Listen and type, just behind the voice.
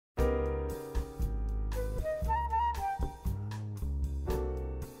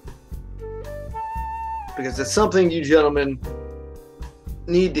because it's something you gentlemen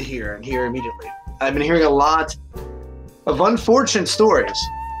need to hear and hear immediately. I've been hearing a lot of unfortunate stories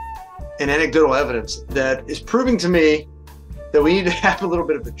and anecdotal evidence that is proving to me that we need to have a little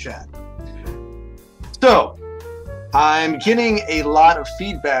bit of a chat. So, I'm getting a lot of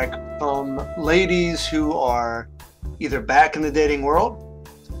feedback from ladies who are either back in the dating world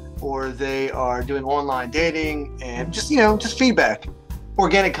or they are doing online dating and just feedback,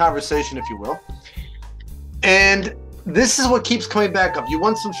 organic conversation, if you will. And this is what keeps coming back up. You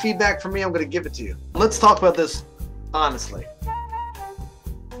want some feedback from me? I'm going to give it to you. Let's talk about this honestly.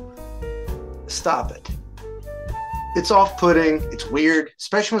 Stop it. It's off-putting. It's weird,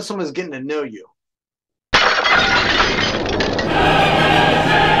 especially when someone's getting to know you.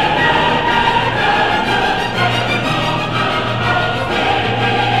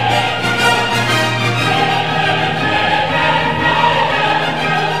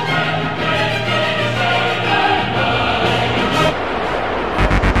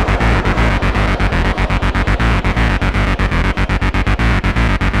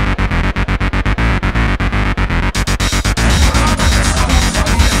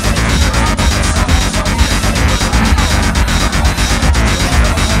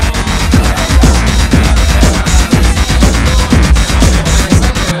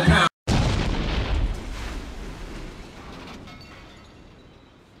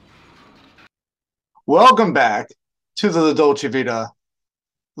 Welcome back to the DOLCE VITA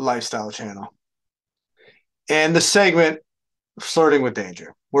lifestyle channel and the segment Flirting with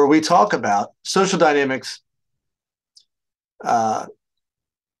Danger, where we talk about social dynamics,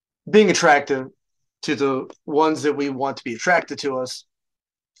 being attractive to the ones that we want to be attracted to us,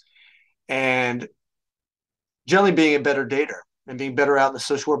 and generally being a better dater and being better out in the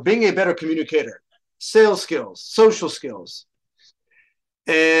social world, being a better communicator, sales skills, social skills.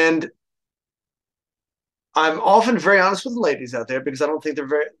 And I'm often very honest with the ladies out there because I don't think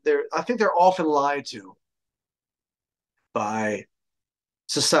I think they're often lied to by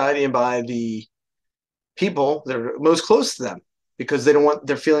society and by the people that are most close to them because they don't want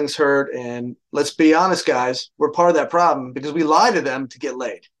their feelings hurt. And let's be honest, guys, we're part of that problem because we lie to them to get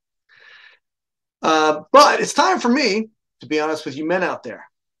laid. But it's time for me to be honest with you men out there.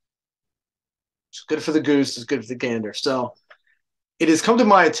 It's good for the goose, it's good for the gander. So it has come to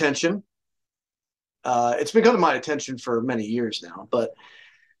my attention. It's been coming to my attention for many years now, but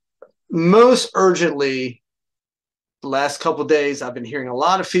most urgently, the last couple of days, I've been hearing a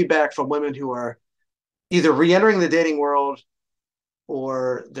lot of feedback from women who are either re-entering the dating world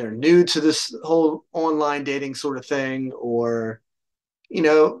or they're new to this whole online dating sort of thing, or,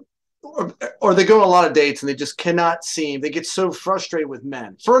 or they go on a lot of dates and they just cannot seem, they get so frustrated with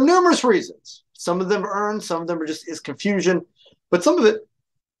men for numerous reasons. Some of them earned, some of them are just is confusion, but some of it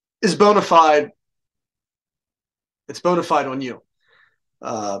is bona fide. It's bona fide on you,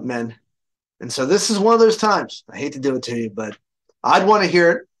 men. And so this is one of those times. I hate to do it to you, but I'd want to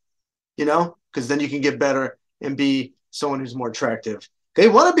hear it, because then you can get better and be someone who's more attractive. They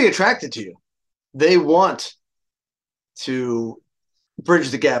want to be attracted to you. They want to bridge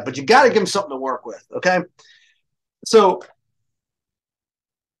the gap, but you got to give them something to work with, okay? So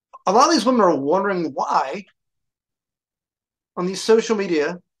a lot of these women are wondering why on these social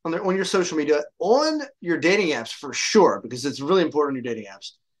media, on your social media, on your dating apps for sure, because it's really important on your dating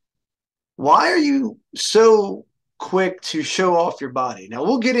apps. Why are you so quick to show off your body? Now,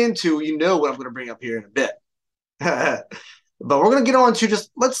 we'll get into, what I'm going to bring up here in a bit. But we're going to get on to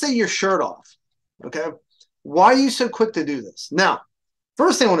just, let's say your shirt off, okay? Why are you so quick to do this? Now,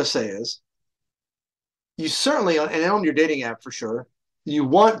 first thing I want to say is, you certainly, and on your dating app for sure, you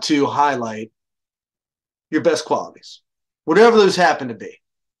want to highlight your best qualities, whatever those happen to be.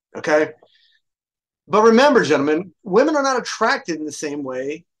 Okay. But remember, gentlemen, women are not attracted in the same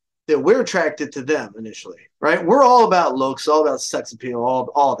way that we're attracted to them initially, right? We're all about looks, all about sex appeal,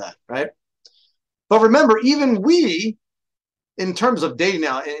 all that, right? But remember, even we, in terms of dating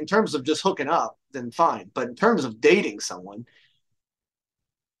now, in terms of just hooking up, then fine. But in terms of dating someone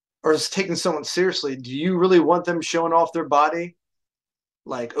or just taking someone seriously, do you really want them showing off their body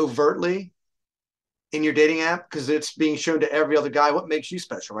like overtly in your dating app because it's being shown to every other guy? What makes you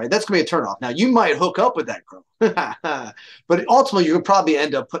special, right? That's going to be a turnoff. Now, you might hook up with that girl, but ultimately, you'll probably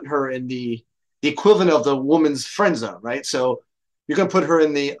end up putting her in the equivalent of the woman's friend zone, right? So you're going to put her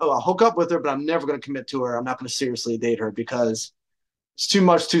in I'll hook up with her, but I'm never going to commit to her. I'm not going to seriously date her because it's too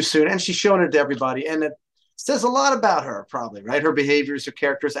much too soon. And she's showing it to everybody. And it says a lot about her, probably, right? Her behaviors, her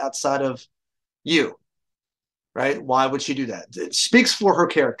characters outside of you. Right? Why would she do that? It speaks for her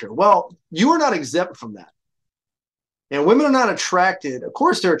character. Well, you are not exempt from that. And women are not attracted. Of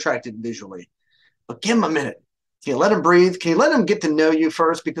course, they're attracted visually, but give them a minute. Can you let them breathe? Can you let them get to know you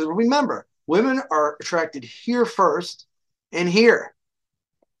first? Because remember, women are attracted here first and here.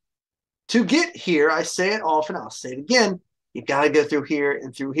 To get here, I say it often, I'll say it again, you got to go through here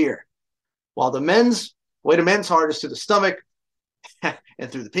and through here. While the way to men's heart is to the stomach and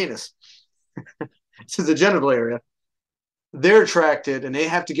through the penis, to the genital area, they're attracted and they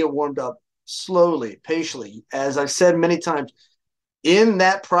have to get warmed up slowly, patiently. As I've said many times, in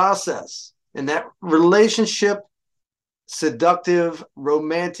that process, in that relationship, seductive,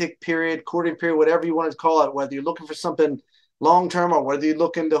 romantic period, courting period, whatever you want to call it, whether you're looking for something long-term or whether you're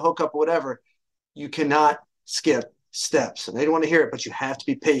looking to hook up or whatever, you cannot skip steps. And they don't want to hear it, but you have to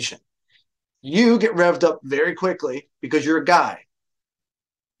be patient. You get revved up very quickly because you're a guy.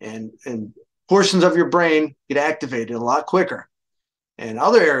 And portions of your brain get activated a lot quicker. And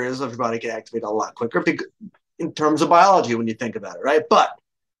other areas of your body get activated a lot quicker in terms of biology when you think about it, right? But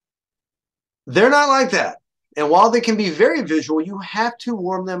they're not like that. And while they can be very visual, you have to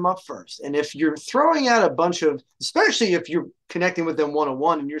warm them up first. And if you're throwing out a bunch of, especially if you're connecting with them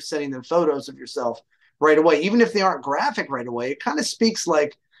one-on-one and you're sending them photos of yourself right away, even if they aren't graphic right away, it kind of speaks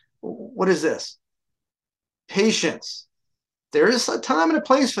like, what is this? Patience. There is a time and a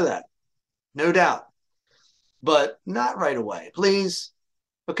place for that, no doubt, but not right away, please.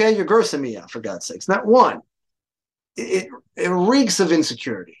 Okay, you're grossing me out, for God's sakes. Not one. It reeks of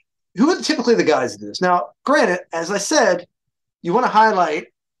insecurity. Who are typically the guys that do this? Now, granted, as I said, you want to highlight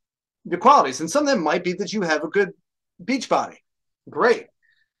your qualities, and some of them might be that you have a good beach body. Great.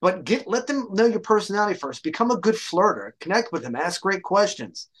 But let them know your personality first. Become a good flirter. Connect with them. Ask great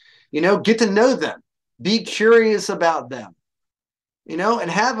questions. Get to know them. Be curious about them. And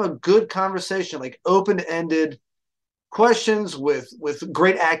have a good conversation, like open-ended questions with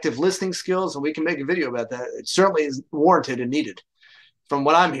great active listening skills, and we can make a video about that. It certainly is warranted and needed from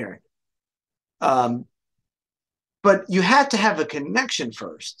what I'm hearing. But you have to have a connection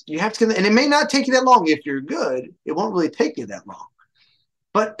first. You have to, and it may not take you that long. If you're good, it won't really take you that long.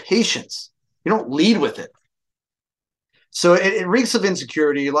 But patience. You don't lead with it. So it reeks of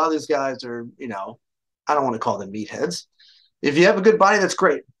insecurity. A lot of these guys are, I don't want to call them meatheads. If you have a good body, that's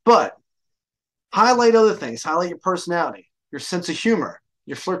great. But highlight other things. Highlight your personality, your sense of humor,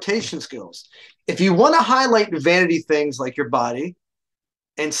 your flirtation skills. If you want to highlight vanity things like your body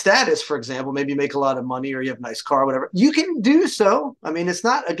and status, for example, maybe you make a lot of money or you have a nice car, whatever, you can do so. I mean, it's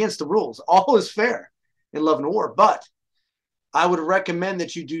not against the rules. All is fair in love and war. But I would recommend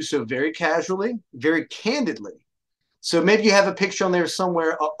that you do so very casually, very candidly. So maybe you have a picture on there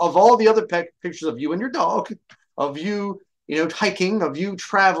somewhere of all the other pictures of you and your dog, of you, hiking, of you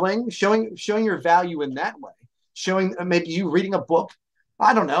traveling, showing your value in that way, showing maybe you reading a book.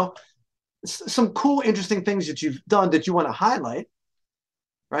 I don't know, some cool, interesting things that you've done that you want to highlight,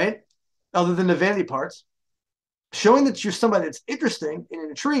 right? Other than the vanity parts, showing that you're somebody that's interesting and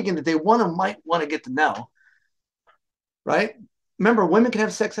intriguing that they might want to get to know, right? Remember, women can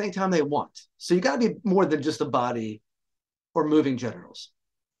have sex anytime they want. So you got to be more than just a body or moving genitals.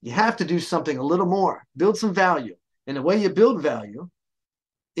 You have to do something a little more, build some value. And the way you build value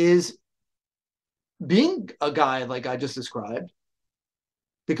is being a guy like I just described,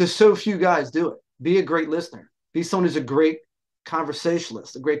 because so few guys do it. Be a great listener. Be someone who's a great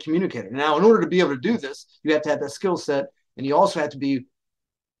conversationalist, a great communicator. Now, in order to be able to do this, you have to have that skill set, and you also have to be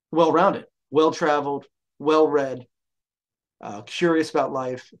well-rounded, well-traveled, well-read, curious about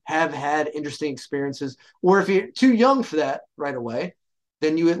life, have had interesting experiences. Or if you're too young for that right away,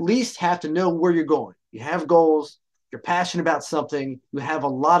 then you at least have to know where you're going. You have goals, you're passionate about something, you have a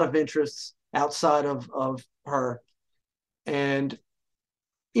lot of interests outside of her, and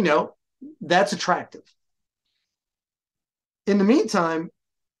that's attractive. In the meantime,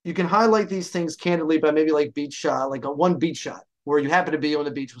 you can highlight these things candidly by maybe like beach shot, like one beach shot where you happen to be on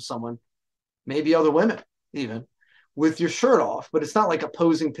the beach with someone, maybe other women even, with your shirt off, but it's not like a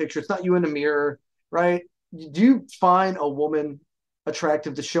posing picture. It's not you in the mirror, right? Do you find a woman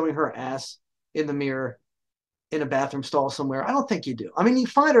attractive to showing her ass in the mirror in a bathroom stall somewhere? I don't think you do. I mean, you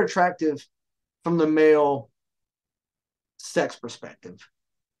find her attractive from the male sex perspective,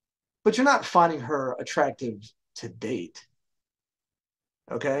 but you're not finding her attractive to date.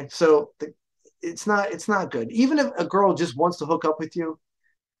 Okay, so it's not good. Even if a girl just wants to hook up with you,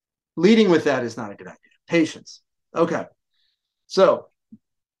 leading with that is not a good idea. Patience. Okay, so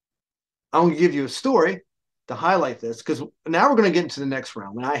I'm going to give you a story to highlight this, because now we're going to get into the next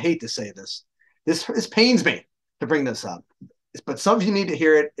round. And I hate to say this. This pains me to bring this up, but some of you need to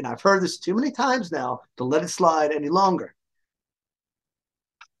hear it, and I've heard this too many times now to let it slide any longer.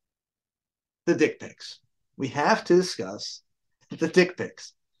 The dick pics. We have to discuss the dick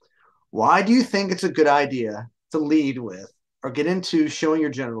pics. Why do you think it's a good idea to lead with or get into showing your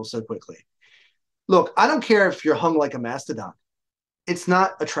genitals so quickly? Look, I don't care if you're hung like a mastodon. It's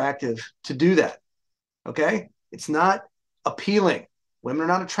not attractive to do that. Okay? It's not appealing. Women are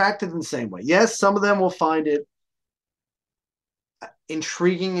not attractive in the same way. Yes, some of them will find it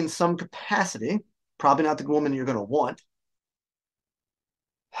intriguing in some capacity. Probably not the woman you're going to want.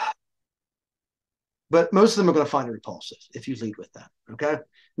 But most of them are going to find it repulsive if you lead with that. Okay?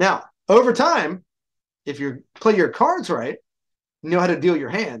 Now, over time, if you play your cards right, you know how to deal your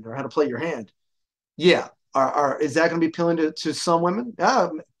hand or how to play your hand. Yeah. Is that going to be appealing to some women?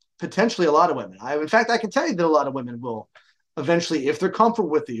 Potentially a lot of women. In fact, I can tell you that a lot of women will eventually, if they're comfortable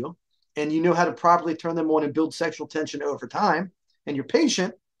with you and you know how to properly turn them on and build sexual tension over time, and you're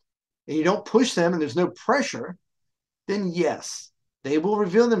patient and you don't push them and there's no pressure, then yes, they will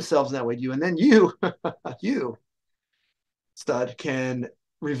reveal themselves that way to you. And then you, you, stud, can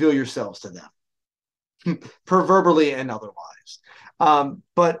reveal yourselves to them, proverbially and otherwise.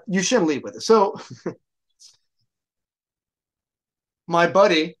 But you shouldn't lead with it. So my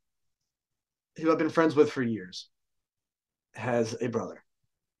buddy, who I've been friends with for years, has a brother,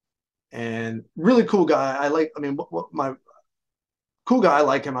 and really cool guy. My cool guy. I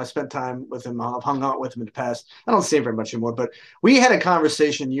like him. I spent time with him. I've hung out with him in the past. I don't see him very much anymore, but we had a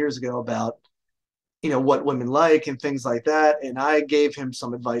conversation years ago about, what women like and things like that. And I gave him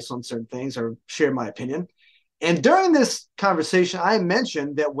some advice on certain things or shared my opinion. And during this conversation, I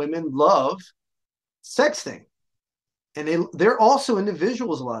mentioned that women love sexting. And they're also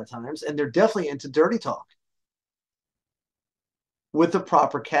individuals a lot of times, and they're definitely into dirty talk with the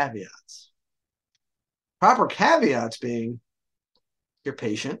proper caveats. Proper caveats being you're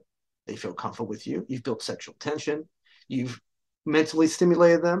patient, they feel comfortable with you, you've built sexual tension, you've mentally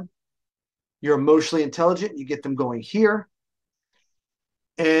stimulated them, you're emotionally intelligent, you get them going here,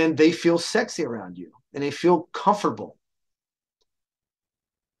 and they feel sexy around you and they feel comfortable.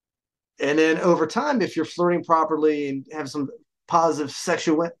 And then over time, if you're flirting properly and have some positive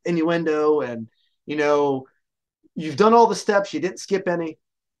sexual innuendo and, you've done all the steps, you didn't skip any,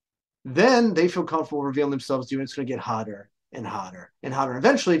 then they feel comfortable revealing themselves to you. And it's going to get hotter and hotter and hotter.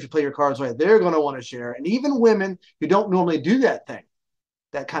 Eventually, if you play your cards right, they're going to want to share. And even women who don't normally do that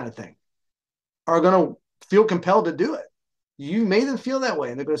kind of thing, are going to feel compelled to do it. You made them feel that way,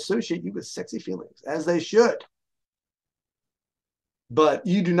 and they're going to associate you with sexy feelings, as they should. But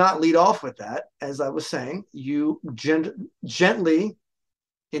you do not lead off with that. As I was saying, you gently,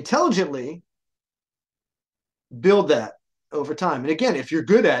 intelligently build that over time. And again, if you're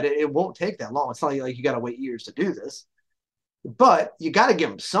good at it, it won't take that long. It's not like you got to wait years to do this. But you got to give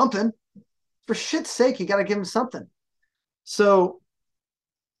them something. For shit's sake, you got to give them something. So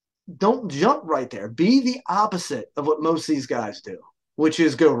don't jump right there. Be the opposite of what most of these guys do, which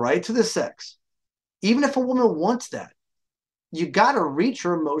is go right to the sex. Even if a woman wants that, you got to reach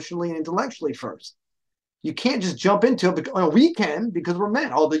her emotionally and intellectually first. You can't just jump into it. Because, we can because we're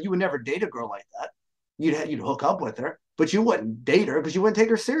men, although you would never date a girl like that. You'd hook up with her, but you wouldn't date her because you wouldn't take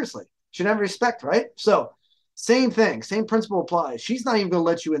her seriously. She'd have respect, right? So same thing, same principle applies. She's not even going to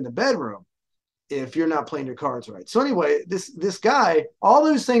let you in the bedroom if you're not playing your cards right. So anyway, this guy, all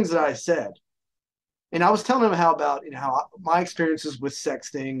those things that I said, and I was telling him how my experiences with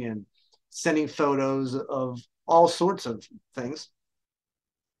sexting and sending photos of all sorts of things.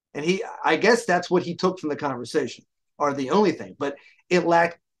 And I guess that's what he took from the conversation, or the only thing, but it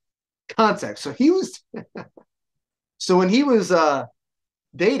lacked context. So when he was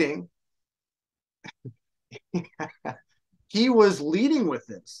dating, he was leading with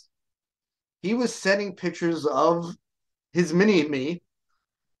this. He was sending pictures of his mini me,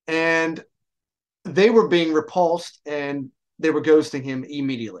 and they were being repulsed and they were ghosting him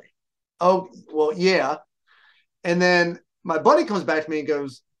immediately. Oh, well, yeah. And then my buddy comes back to me and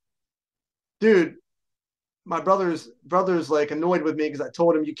goes, dude, my brother's like annoyed with me because I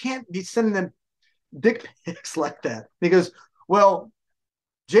told him you can't be sending them dick pics like that. And he goes, well,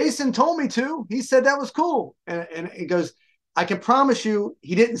 Jason told me to. He said that was cool. And he goes, I can promise you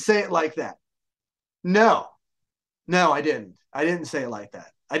he didn't say it like that. No, I didn't. I didn't say it like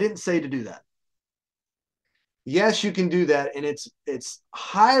that. I didn't say to do that. Yes, you can do that. And it's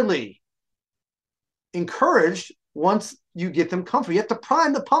highly encouraged once you get them comfortable. You have to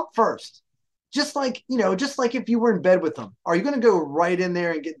prime the pump first. Just like if you were in bed with them. Are you going to go right in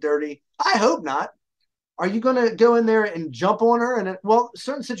there and get dirty? I hope not. Are you going to go in there and jump on her? And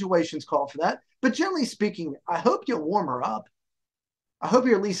certain situations call for that. But generally speaking, I hope you'll warm her up. I hope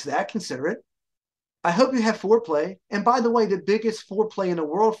you're at least that considerate. I hope you have foreplay. And by the way, the biggest foreplay in the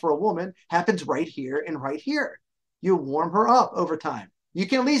world for a woman happens right here and right here. You warm her up over time. You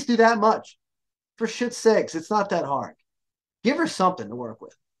can at least do that much. For shit's sakes, it's not that hard. Give her something to work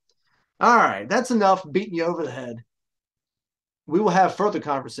with. All right, that's enough beating you over the head. We will have further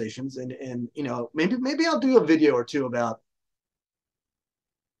conversations, and you know, maybe I'll do a video or two about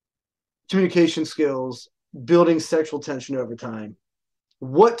communication skills, building sexual tension over time,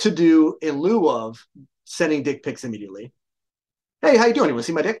 what to do in lieu of sending dick pics immediately. Hey, how you doing? You want to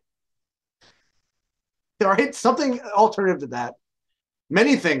see my dick? All right, something alternative to that.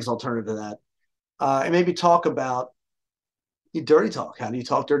 Many things alternative to that. And maybe talk about dirty talk. How do you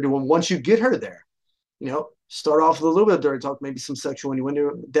talk dirty to women once you get her there? You know, start off with a little bit of dirty talk, maybe some sexual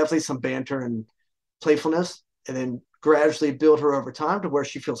innuendo, definitely some banter and playfulness, and then gradually build her over time to where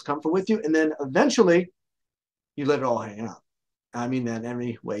she feels comfortable with you. And then eventually you let it all hang out. I mean that in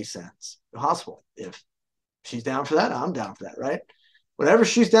every way sense possible. If she's down for that, I'm down for that, right? Whatever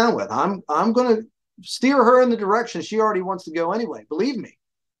she's down with, I'm going to steer her in the direction she already wants to go anyway, believe me.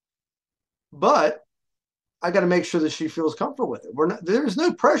 But I got to make sure that she feels comfortable with it. There's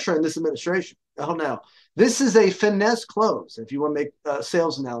no pressure in this administration. Oh no, this is a finesse close. If you want to make a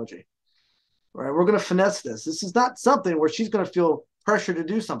sales analogy, all right, we're going to finesse this. This is not something where she's going to feel pressure to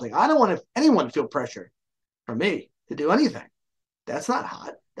do something. I don't want anyone to feel pressure from me to do anything. That's not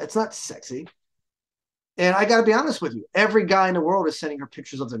hot. That's not sexy. And I got to be honest with you. Every guy in the world is sending her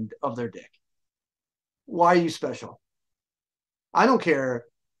pictures of their dick. Why are you special? I don't care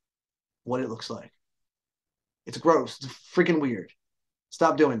what it looks like. It's gross. It's freaking weird.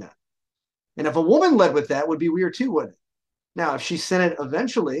 Stop doing that. And if a woman led with that, would be weird too, wouldn't it? Now, if she sent it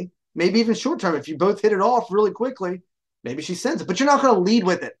eventually, maybe even short term, if you both hit it off really quickly, maybe she sends it. But you're not going to lead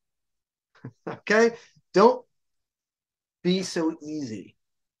with it. Okay? Don't be so easy.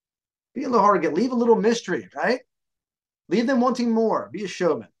 Be a little hard to get. Leave a little mystery, right? Leave them wanting more. Be a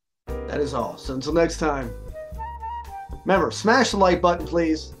showman. That is all. So until next time, remember, smash the like button,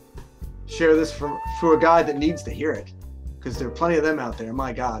 please. Share this for a guy that needs to hear it, because there are plenty of them out there.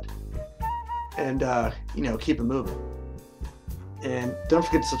 My God. And, you know, keep it moving. And don't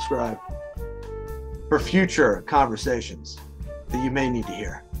forget to subscribe for future conversations that you may need to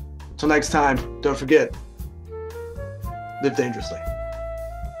hear. Until next time, don't forget, live dangerously.